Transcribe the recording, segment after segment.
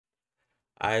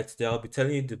Alright, today I'll be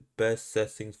telling you the best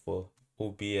settings for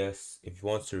OBS if you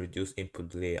want to reduce input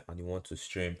delay and you want to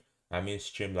stream. I mean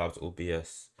Streamlabs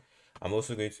OBS. I'm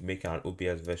also going to make an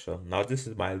OBS version. Now this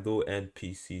is my low-end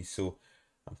PC, so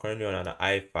I'm currently on an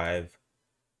i5,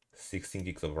 16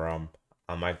 gigs of RAM,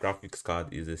 and my graphics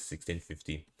card is a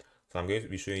 1650. So I'm going to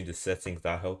be showing you the settings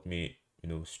that help me,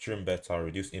 stream better,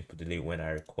 reduce input delay when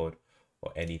I record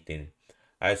or anything.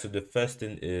 Alright, so the first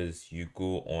thing is you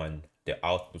go on the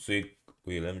output. So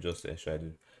wait, let me just try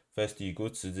to. First, you go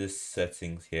to this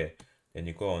settings here, then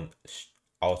you go on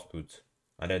output,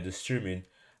 and then the streaming.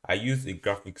 I use a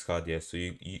graphics card here, so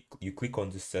you click on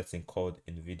this setting called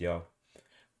NVIDIA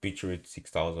bitrate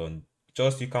 6000.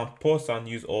 Just you can pause and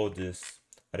use all this,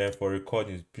 and then for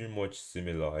recording it's pretty much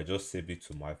similar. I just save it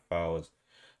to my files,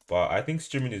 but I think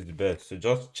streaming is the best. So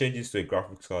just change this to a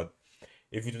graphics card.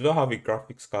 If you do not have a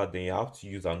graphics card, then you have to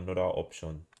use another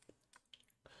option.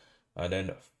 And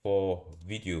then for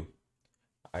video,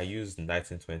 I use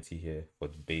 1920 here for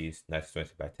the base,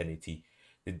 1920 by 1080.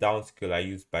 The downscale I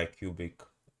use by cubic.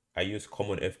 I use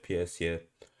common FPS here,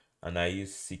 and I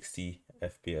use 60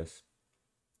 FPS.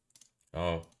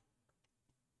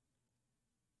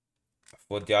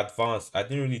 For the advanced, I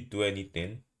didn't really do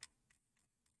anything.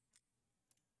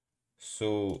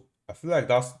 So I feel like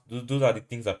those are the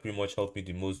things that pretty much help me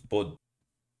the most. But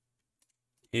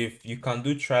if you can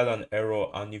do trial and error,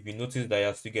 and if you notice that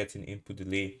you're still getting input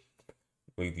delay,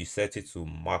 or if you set it to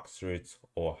max rate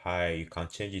or high, you can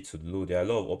change it to low. There are a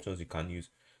lot of options you can use.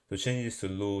 So change this to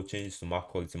low, change this to max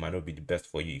quality might not be the best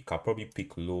for you. You can probably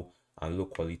pick low and low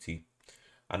quality.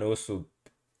 And also,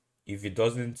 if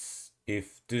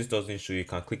this doesn't show, you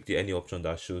can click the any option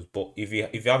that shows. But if you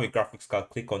have a graphics card,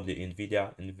 click on the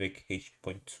NVIDIA NVIC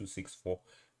H.264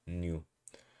 new.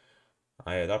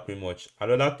 Yeah, that pretty much.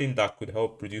 Another thing that could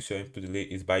help reduce your input delay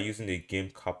is by using a game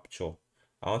capture.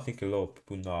 I don't think a lot of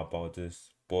people know about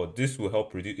this, but this will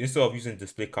help reduce, instead of using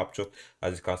display capture.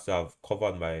 As you can see, I've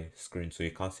covered my screen so you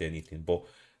can't see anything, but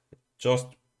just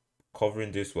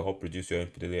covering this will help reduce your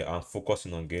input delay and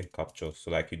focusing on game capture. So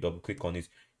like you double click on it,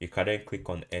 you can then click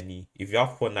on any, if you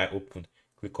have Fortnite open,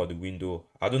 click on the window.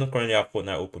 I don't currently have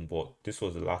Fortnite open, but this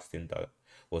was the last thing that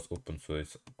was open, so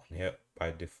it's on here by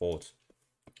default.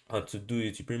 And to do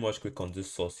it, you pretty much click on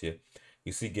this source here.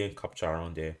 You see game capture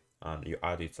around there, and you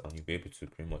add it, and you'll be able to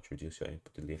pretty much reduce your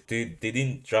input delay. They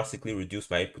didn't drastically reduce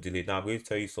my input delay. Now I'm going to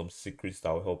tell you some secrets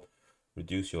that will help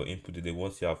reduce your input delay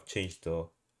once you have changed the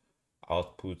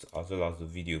output as well as the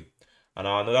video. And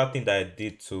another thing that I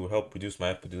did to help reduce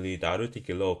my input delay that I don't think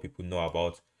a lot of people know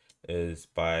about is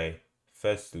by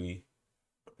firstly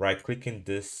right clicking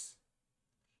this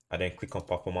and then click on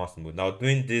performance mode. Now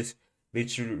doing this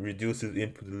literally reduces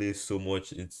input delay so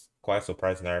much, it's quite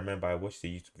surprising. I remember I watched a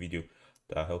YouTube video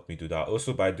that helped me do that.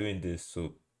 Also by doing this,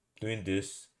 so doing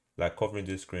this, like covering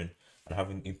this screen and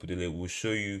having input delay will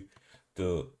show you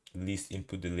the least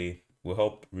input delay, will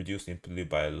help reduce input delay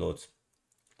by a lot.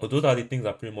 So those are the things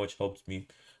that pretty much helped me.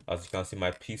 As you can see,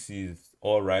 my PC is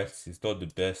all right, it's not the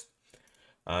best.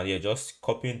 And yeah, just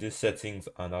copying these settings,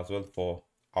 and as well for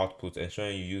output,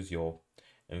 ensuring you use your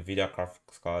NVIDIA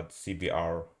graphics card,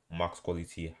 CBR, max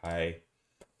quality, high.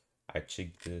 I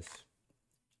checked this,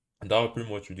 and that will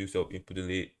pretty much reduce your input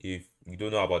delay. If you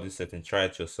don't know about this setting, try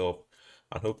it yourself,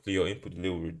 and hopefully your input delay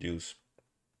will reduce.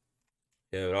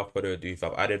 Yeah, without further ado, if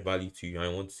I've added value to you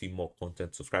and you want to see more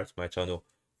content, subscribe to my channel,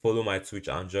 follow my Twitch,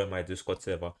 and join my Discord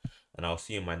server. And I'll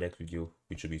see you in my next video,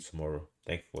 which will be tomorrow.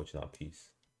 Thank you for watching, and peace.